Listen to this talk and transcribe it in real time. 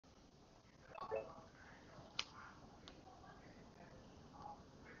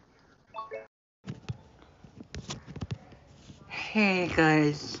Hey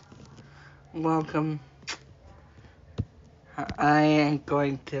guys, welcome. I am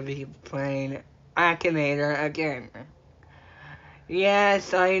going to be playing Akinator again.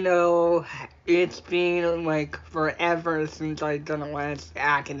 Yes, I know, it's been like forever since I've done the last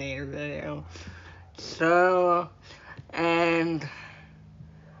Akinator video. And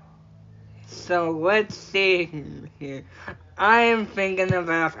so let's see here. I am thinking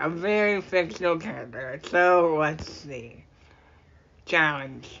about a very fictional character, so let's see.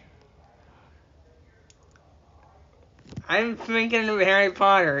 Challenge. I'm thinking of Harry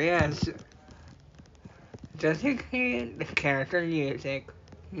Potter, yes. Does he create the character music?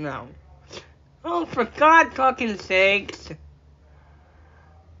 No. Oh, for God fucking sakes.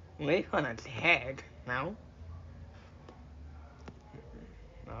 Wait on its head. No.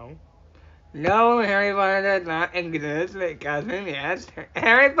 No. No, Harry Potter does not exist because, yes.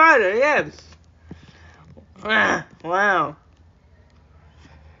 Harry Potter, yes. Wow.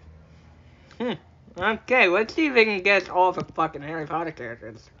 Okay, let's see if we can guess all the fucking Harry Potter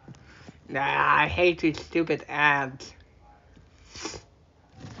characters. Nah, I hate these stupid ads.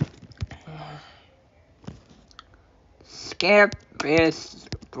 Skip this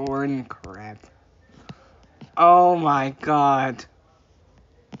boring crap. Oh my God.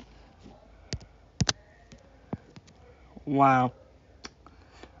 Wow.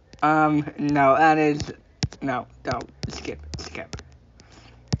 No, that is... No, don't. Skip.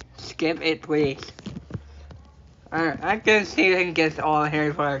 Skip it, please. Alright, I can see if I can guess all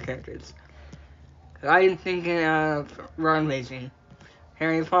Harry Potter characters. I'm thinking of Ron Weasley.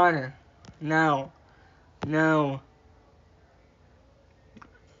 Harry Potter. No. No.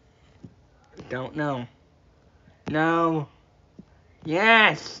 Don't know. No.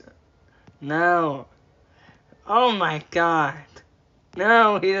 Yes. No. Oh my God.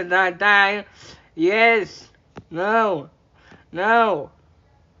 No, he did not die. Yes. No. No.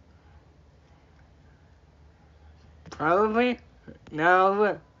 Probably.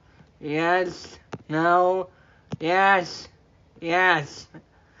 No. Yes. No. Yes. Yes.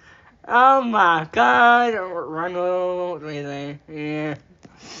 Oh my God. Run really. Yeah.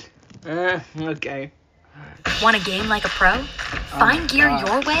 Okay. Want a game like a pro? Find gear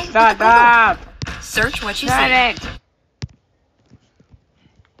your way with Shut Google. up! Search what you Shut see. it!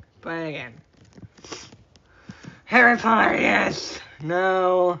 Play again. Harry Potter, yes.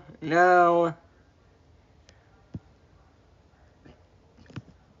 No. No.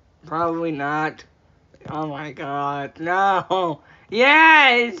 Probably not. Oh my God. No.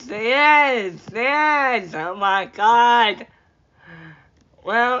 Yes. Yes. Yes. Oh my God.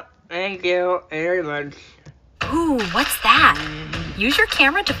 Well, thank you very much. Ooh, what's that? Use your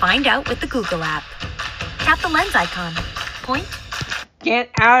camera to find out with the Google app. Tap the lens icon. Point. Get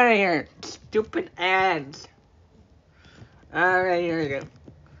out of here. Stupid ads. Alright, here we go.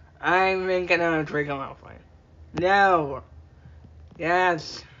 I'm thinking of Draco Malfoy. No.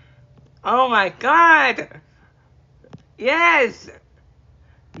 Yes. Oh my God. Yes.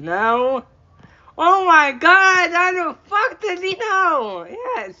 No. Oh my God. How the fuck did he know?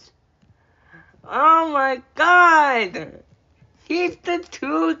 Yes. Oh my God. He's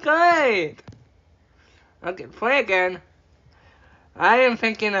too good. Okay, play again. I am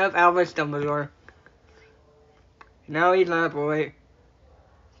thinking of Albus Dumbledore. No, he's not a boy.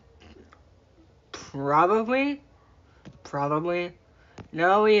 Probably.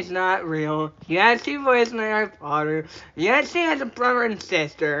 No, he's not real. Yes, he voiced Harry Potter. Yes, he has a brother and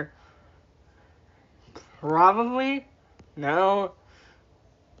sister. Probably. No.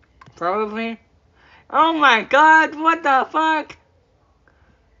 Probably. Oh my God, what the fuck?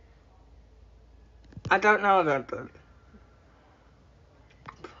 I don't know about this.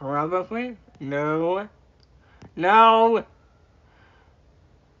 Probably. No. No.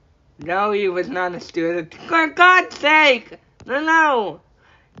 No, he was not a student. For God's sake! No!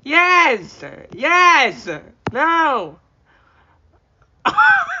 Yes! Yes! No!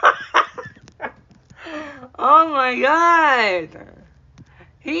 Oh my God!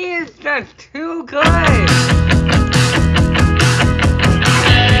 He is just too good!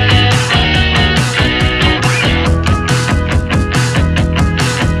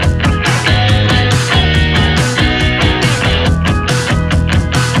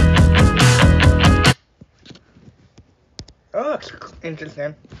 Oh,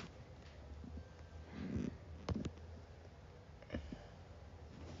 interesting.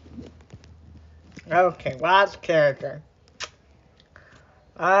 Okay, last character.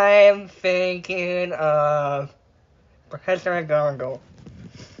 I'm thinking of Professor McGonagall.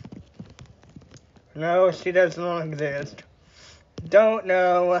 No, she doesn't exist. Don't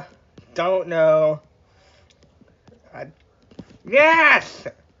know. Yes!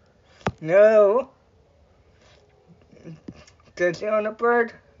 No. Does he own a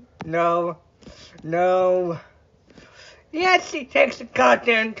bird? No. No. Yes, he takes a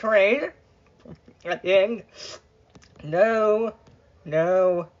goddamn train. I think. No.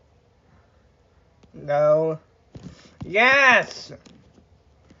 No. No. Yes!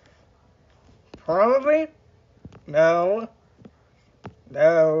 Probably? No.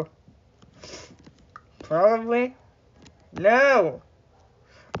 No. Probably? No.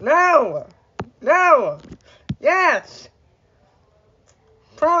 No. No. Yes.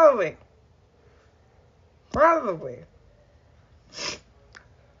 Probably. Probably.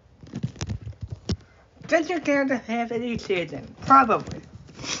 Does your character have any season? Probably.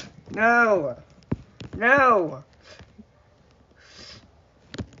 No. No.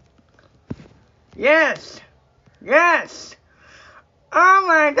 Yes. Yes. Oh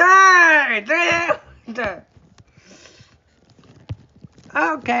my god.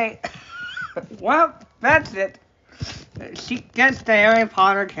 Okay. Well, that's it. She gets the Harry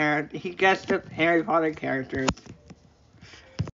Potter character. He gets the Harry Potter characters.